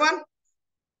the third one?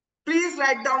 Please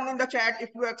write down in the chat if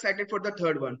you are excited for the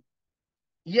third one.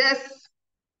 Yes,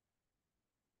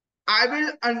 I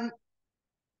will.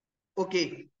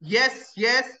 Okay. Yes,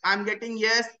 yes, I'm getting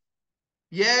yes.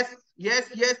 Yes, yes,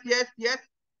 yes, yes, yes.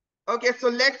 Okay, so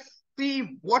let's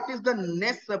see what is the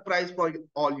next surprise for you,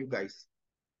 all you guys.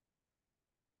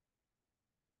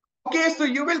 Okay, so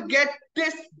you will get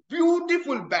this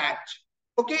beautiful badge.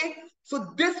 Okay,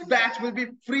 so this badge will be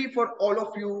free for all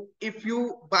of you if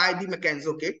you buy the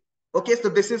Mecanzo kit. Okay, so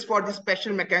this is for the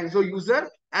special Mecanzo user,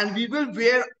 and we will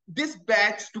wear this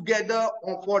badge together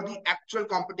for the actual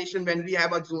competition when we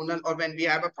have a zonal or when we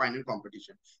have a final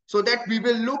competition, so that we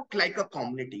will look like a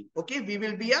community. Okay, we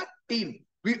will be a team.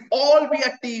 We all be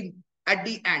a team at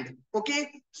the end. Okay,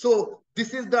 so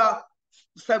this is the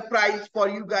surprise for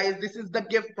you guys. This is the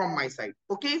gift from my side.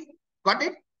 Okay, got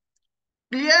it?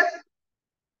 Clear?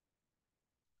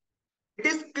 It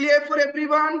is clear for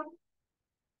everyone?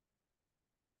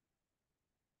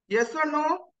 Yes or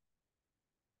no?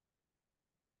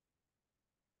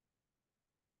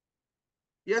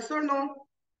 Yes or no?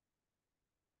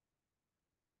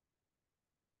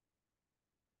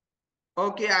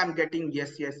 Okay, I'm getting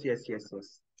yes, yes, yes, yes,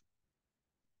 yes.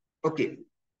 Okay.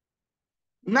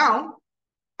 Now,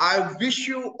 I wish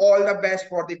you all the best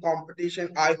for the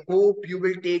competition. I hope you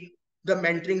will take the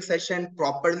mentoring session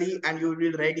properly and you will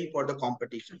be ready for the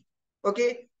competition.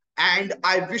 Okay. And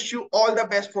I wish you all the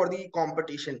best for the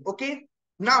competition. Okay.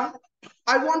 Now,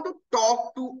 I want to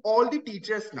talk to all the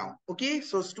teachers now. Okay.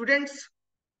 So, students,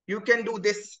 you can do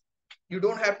this. You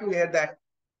don't have to hear that.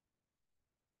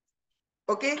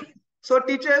 Okay. So,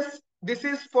 teachers, this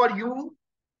is for you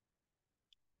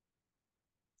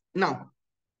now.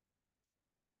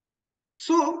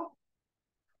 So,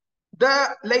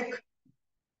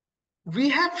 we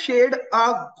have shared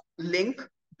a link,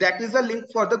 that is a link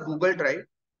for the Google Drive.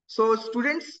 So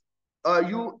students,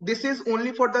 this is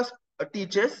only for the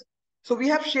teachers. So we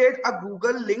have shared a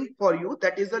Google link for you,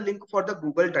 that is a link for the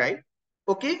Google Drive.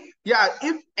 Okay, yeah,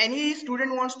 if any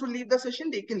student wants to leave the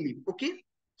session, they can leave. Okay,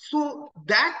 so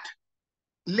that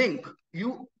link,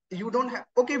 you don't have.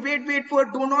 Okay, wait for,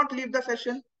 do not leave the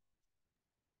session.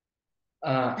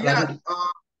 Yeah, Raju,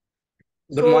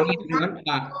 good so morning, everyone.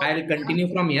 I'll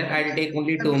continue from here. I'll take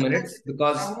only 2 minutes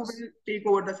because who will take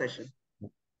over the session?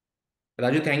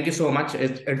 Raju, thank you so much.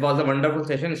 It was a wonderful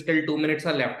session. Still 2 minutes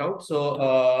are left out. So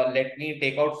let me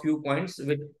take out few points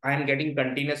which I am getting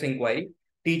continuous inquiry.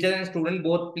 Teachers and student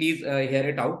both please hear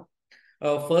it out.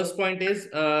 First point is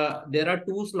there are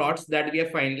 2 slots that we have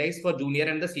finalized for junior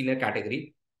and the senior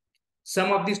category.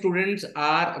 Some of the students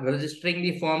are registering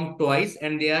the form twice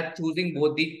and they are choosing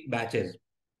both the batches.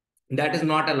 That is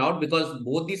not allowed because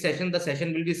both the session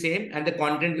will be same and the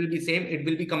content will be same. It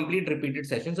will be complete repeated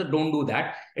session. So don't do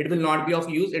that. It will not be of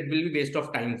use. It will be waste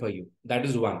of time for you. That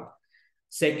is one.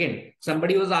 Second,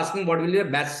 somebody was asking what will be the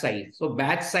batch size. So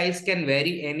batch size can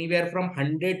vary anywhere from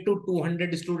 100 to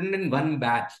 200 students in one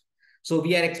batch. So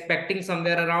we are expecting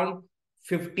somewhere around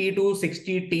 50 to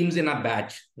 60 teams in a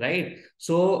batch, right?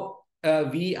 So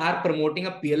we are promoting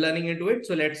a peer learning into it.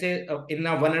 So let's say in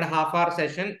a 1.5 hour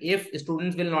session, if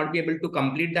students will not be able to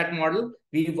complete that model,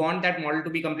 we want that model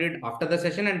to be completed after the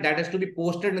session, and that is to be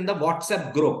posted in the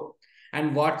WhatsApp group.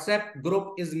 And WhatsApp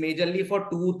group is majorly for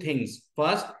 2 things.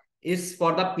 First is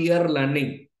for the peer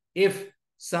learning. If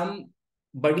some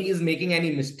buddy is making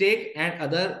any mistake and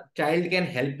other child can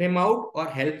help him out or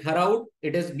help her out,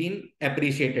 it has been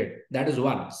appreciated. That is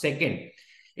one. Second,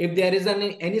 if there is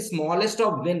any smallest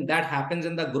of win that happens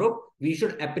in the group, we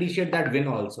should appreciate that win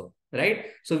also, right?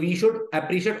 So we should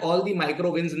appreciate all the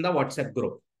micro wins in the WhatsApp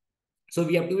group. So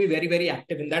we have to be very, very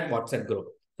active in that WhatsApp group.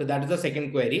 So that is the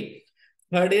second query.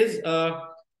 Third is,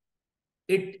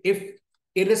 if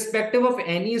irrespective of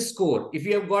any score, if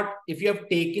you have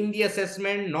taken the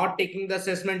assessment, not taking the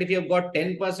assessment, if you have got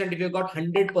 10%, if you have got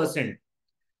 100%,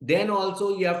 then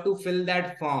also you have to fill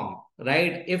that form,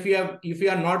 right? If you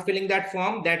are not filling that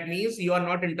form, that means you are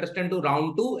not interested to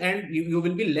round two and you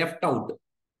will be left out,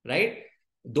 right?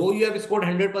 Though you have scored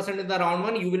 100% in the round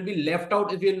one, you will be left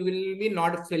out if you will be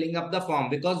not filling up the form,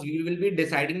 because we will be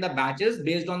deciding the batches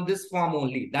based on this form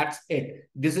only. That's it.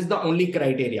 This is the only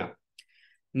criteria.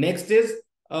 Next is,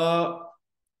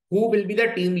 who will be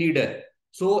the team leader.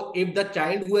 So if the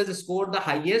child who has scored the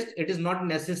highest, it is not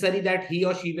necessary that he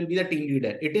or she will be the team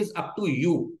leader. It is up to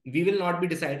you. We will not be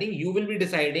deciding. You will be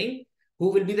deciding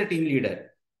who will be the team leader.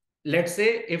 Let's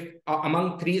say if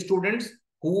among 3 students,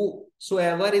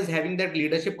 whosoever is having that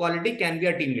leadership quality can be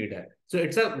a team leader. So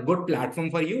it's a good platform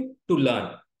for you to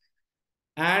learn.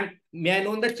 And may I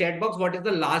know in the chat box, what is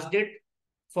the last date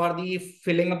for the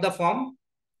filling of the form?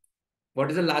 What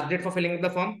is the last date for filling up the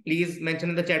form? Please mention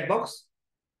in the chat box.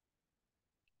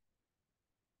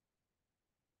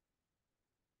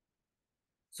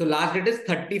 So last date is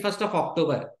 31st of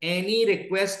October. Any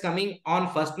request coming on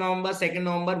 1st November, 2nd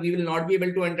November, we will not be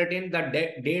able to entertain.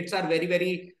 The dates are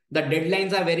the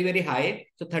deadlines are very, very high.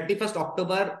 So 31st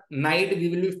October night, we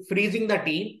will be freezing the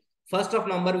team. 1st of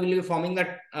November, we will be forming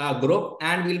that group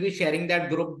and we'll be sharing that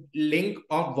group link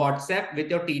of WhatsApp with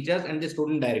your teachers and the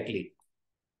student directly.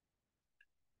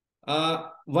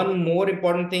 One more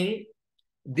important thing,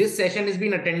 this session is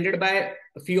being attended by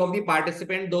a few of the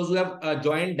participants, those who have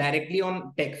joined directly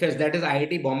on TechFest, that is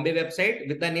IIT Bombay website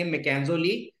with the name Mecanzo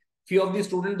League. Few of the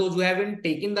students, those who haven't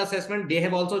taken the assessment, they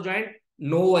have also joined.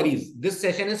 No worries. This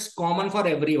session is common for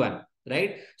everyone,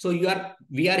 right? So we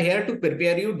are here to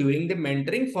prepare you during the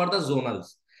mentoring for the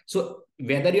zonals. So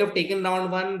whether you have taken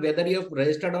round one, whether you have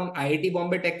registered on IIT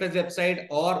Bombay TechFest website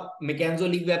or Mecanzo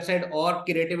League website or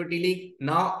Creativity League,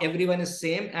 now everyone is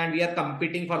same and we are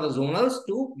competing for the zonals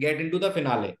to get into the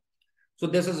finale. So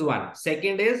this is one.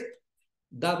 Second is,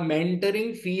 the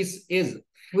mentoring fees is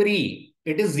free.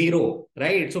 It is zero,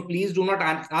 right? So please do not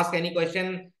ask any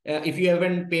question. If you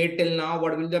haven't paid till now,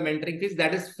 what will the mentoring fees?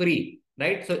 That is free,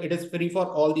 right? So it is free for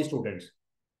all the students.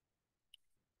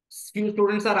 Few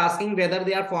students are asking whether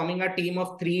they are forming a team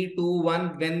of 3, 2,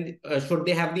 1. When should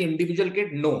they have the individual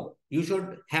kit? No, you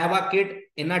should have a kit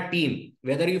in a team.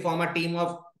 Whether you form a team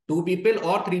of 2 people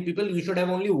or 3 people, you should have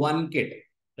only one kit,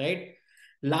 right?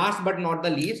 Last but not the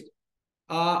least,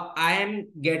 I am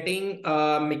getting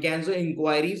Mecanzo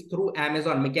inquiries through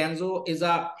Amazon. Mecanzo is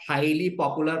a highly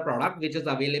popular product which is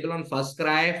available on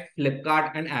FirstCry,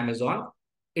 Flipkart, and Amazon.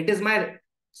 It is my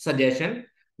suggestion,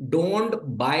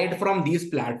 don't buy it from these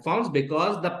platforms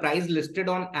because the price listed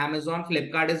on Amazon,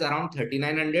 Flipkart is around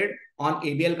 3,900. On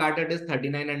ABL Carter, it is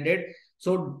 3,900.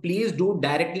 So please do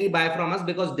directly buy from us,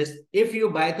 because this, if you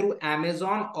buy through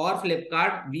Amazon or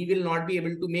Flipkart, we will not be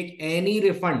able to make any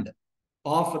refund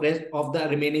of rest of the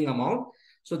remaining amount.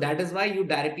 So that is why you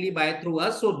directly buy through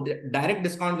us. So direct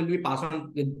discount will be passed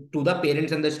on to the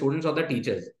parents and the students or the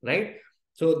teachers, right?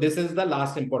 So this is the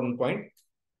last important point.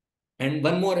 And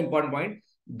one more important point,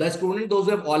 the student, those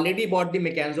who have already bought the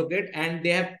Mecanzo kit and they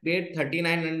have paid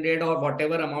 3,900 or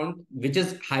whatever amount, which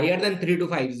is higher than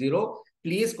 3,250,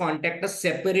 please contact us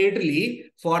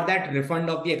separately for that refund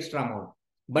of the extra amount.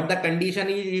 But the condition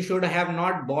is you should have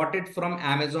not bought it from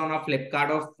Amazon or Flipkart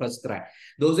or FirstCry.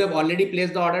 Those who have already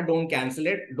placed the order, don't cancel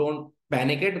it, don't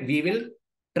panic it. We will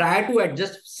try to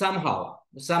adjust somehow.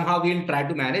 Somehow we'll try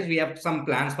to manage. We have some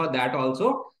plans for that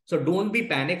also. So don't be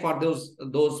panic for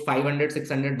those 500,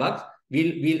 600 bucks.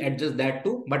 We'll adjust that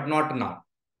too, but not now.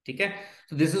 Okay.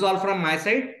 So this is all from my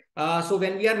side. So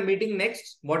when we are meeting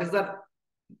next, what is the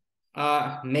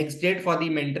next date for the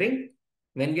mentoring?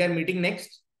 When we are meeting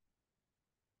next?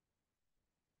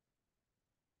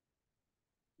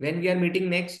 When we are meeting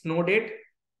next, no date?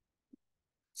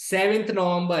 7th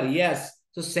November, yes.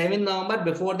 So 7th November,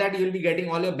 before that, you will be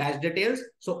getting all your batch details.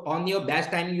 So on your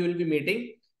batch time, you will be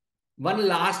meeting. One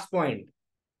last point,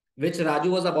 which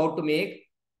Raju was about to make.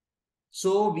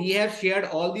 So we have shared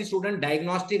all the student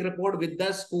diagnostic report with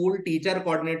the school teacher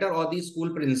coordinator or the school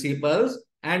principals,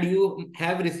 and you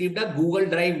have received a Google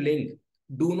Drive link.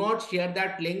 Do not share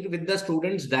that link with the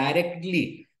students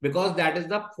directly, because that is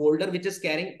the folder which is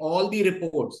carrying all the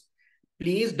reports.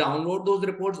 please download those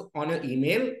reports on your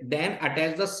email, then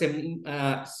attach the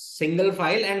single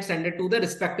file and send it to the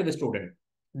respective student.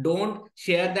 Don't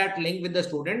share that link with the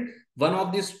student. One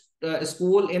of these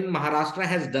school in Maharashtra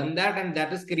has done that, and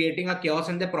that is creating a chaos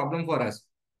and the problem for us.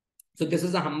 So this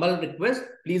is a humble request.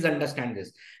 Please understand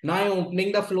this. Now I'm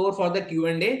opening the floor for the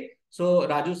Q&A. So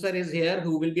Raju sir is here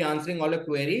who will be answering all your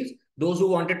queries. Those who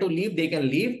wanted to leave, they can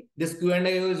leave. This Q&A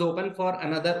is open for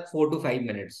another 4 to 5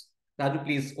 minutes. Raju,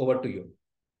 please, over to you.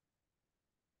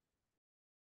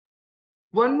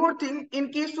 One more thing,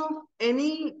 in case of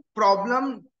any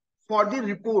problem for the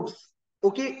reports,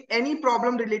 okay, any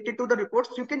problem related to the reports,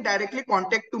 you can directly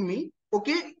contact to me.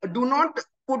 Okay, do not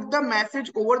put the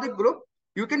message over the group.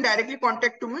 You can directly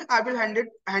contact to me. I will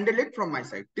handle it from my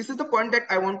side. This is the point that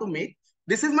I want to make.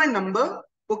 This is my number.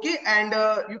 Okay, and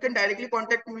you can directly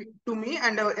contact me to me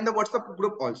and in the WhatsApp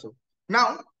group also.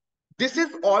 Now, this is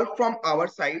all from our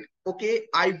side. Okay,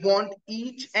 I want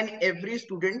each and every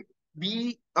student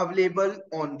be available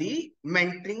on the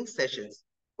mentoring sessions.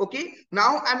 Okay,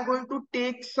 now I'm going to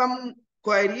take some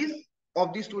queries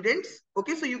of the students.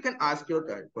 Okay, so you can ask your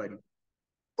query.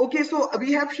 Okay, so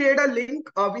we have shared a link.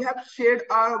 We have shared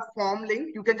a form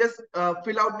link. You can just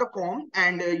fill out the form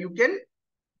and you can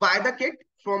buy the kit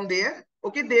from there.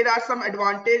 Okay, there are some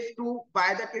advantage to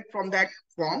buy the kit from that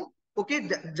form. Okay,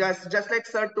 just like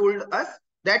sir told us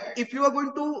that if you are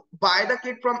going to buy the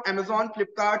kit from Amazon,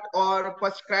 Flipkart, or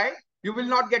First Cry, you will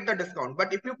not get the discount.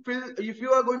 But if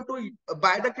you are going to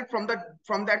buy the kit from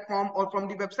that form or from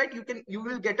the website, you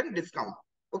will get a discount.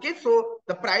 Okay, so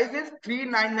the price is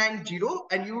 3990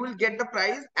 and you will get the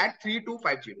price at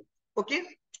 3250. Okay,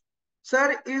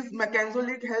 sir, is Mackenzie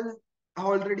League held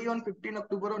already on 15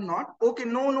 October or not? Okay,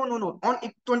 no. On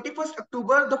 21st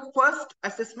October, the first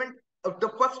assessment of the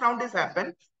first round is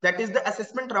happened. That is the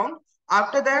assessment round.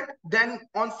 After that, then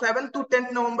on 7th to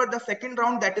 10th November, the second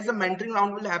round, that is the mentoring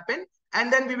round will happen.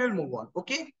 And then we will move on.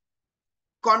 Okay.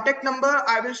 Contact number,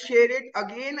 I will share it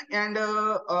again. And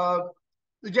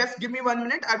just give me 1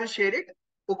 minute. I will share it.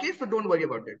 Okay. So don't worry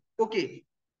about it. Okay.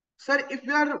 Sir, if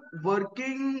you are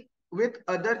working with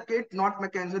other kit, not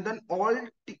Mackenzie, then all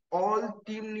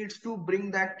team needs to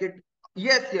bring that kit.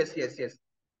 Yes.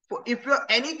 For if you are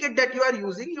any kit that you are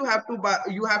using, you have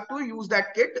to use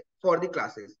that kit for the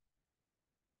classes.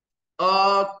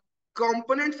 Uh,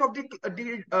 Components of the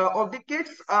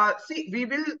kits. See, we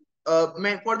will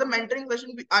for the mentoring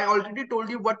session. I already told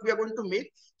you what we are going to make.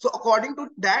 So according to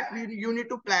that, you need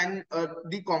to plan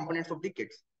the components of the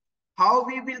kits. How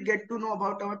we will get to know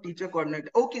about our teacher coordinator?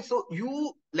 Okay, so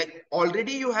you like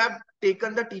already you have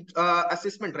taken the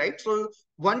assessment, right? So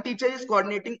one teacher is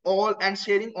coordinating all and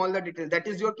sharing all the details. That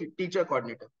is your teacher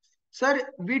coordinator. Sir,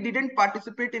 we didn't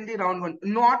participate in the round one.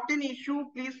 Not an issue.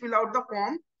 Please fill out the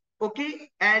form. Okay,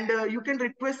 and you can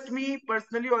request me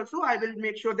personally also. I will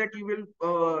make sure that you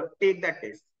will take that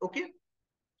test. Okay,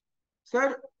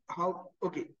 sir. How?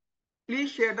 Okay,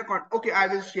 please share the con. Okay, I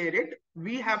will share it.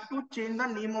 We have to change the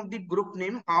name of the group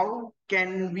name. How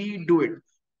can we do it?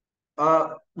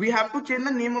 We have to change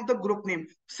the name of the group name.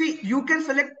 See, you can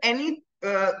select any.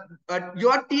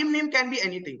 Your team name can be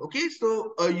anything. Okay,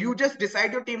 so you just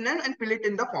decide your team name and fill it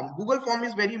in the form. Google form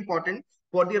is very important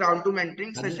for the round two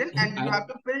mentoring Raju, session, and you I, have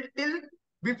to fill till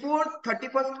before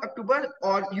 31st October,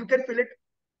 or you can fill it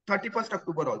 31st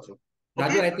October also.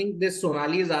 Raju, Okay. I think this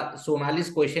Sonali's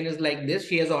question is like this.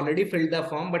 She has already filled the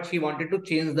form, but she wanted to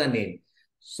change the name.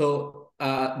 So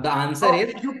Oh,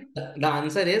 you the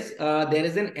answer is there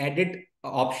is an edit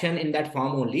option in that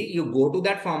form only. You go to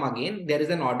that form again. There is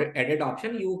an edit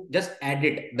option. You just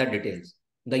edit the details.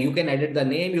 You can edit the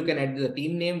name. You can edit the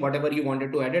team name. Whatever you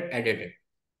wanted to edit it.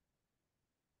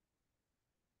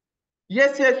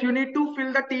 Yes, you need to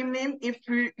fill the team name if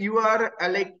you are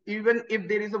like, even if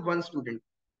there is a one student.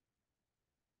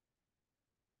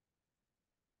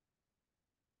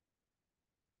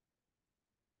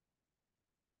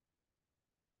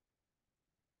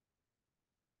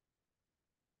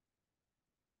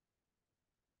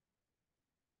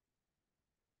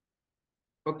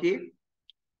 Okay.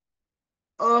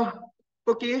 Uh,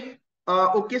 okay.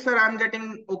 Okay, sir, I'm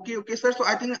getting okay, sir. So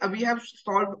I think we have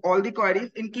solved all the queries.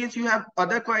 In case you have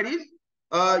other queries,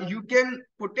 you can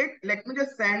put it. Let me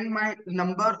just send my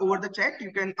number over the chat.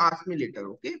 You can ask me later.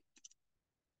 Okay.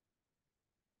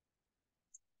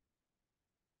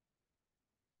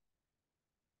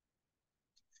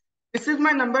 This is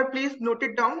my number. Please note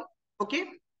it down. Okay.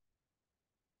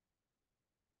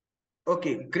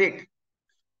 Okay, great.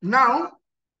 Now,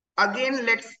 again,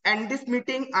 let's end this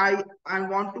meeting. I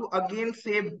want to again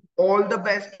say all the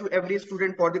best to every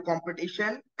student for the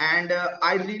competition, and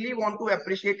I really want to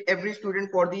appreciate every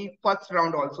student for the first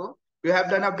round also. You have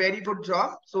done a very good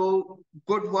job. So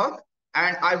good work.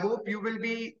 And I hope you will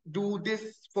be do this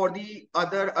for the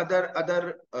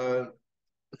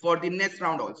for the next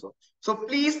round also. So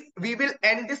please, we will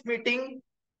end this meeting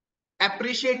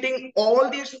appreciating all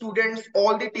the students,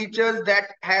 all the teachers that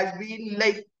has been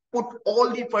like put all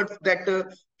the efforts that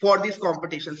for this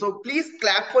competition. So please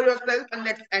clap for yourself and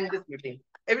let's end this meeting.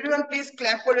 Everyone, please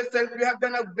clap for yourself. You have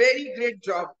done a very great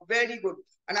job, very good.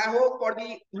 And I hope for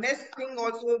the next thing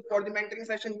also for the mentoring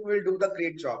session, you will do the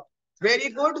great job. Very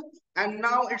good. And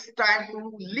now it's time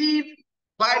to leave.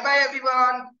 Bye bye,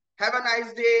 everyone. Have a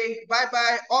nice day. Bye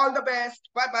bye. All the best.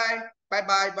 Bye bye. Bye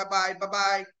bye. Bye bye. Bye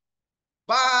bye.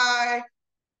 Bye.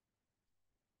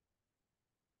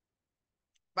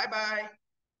 Bye bye.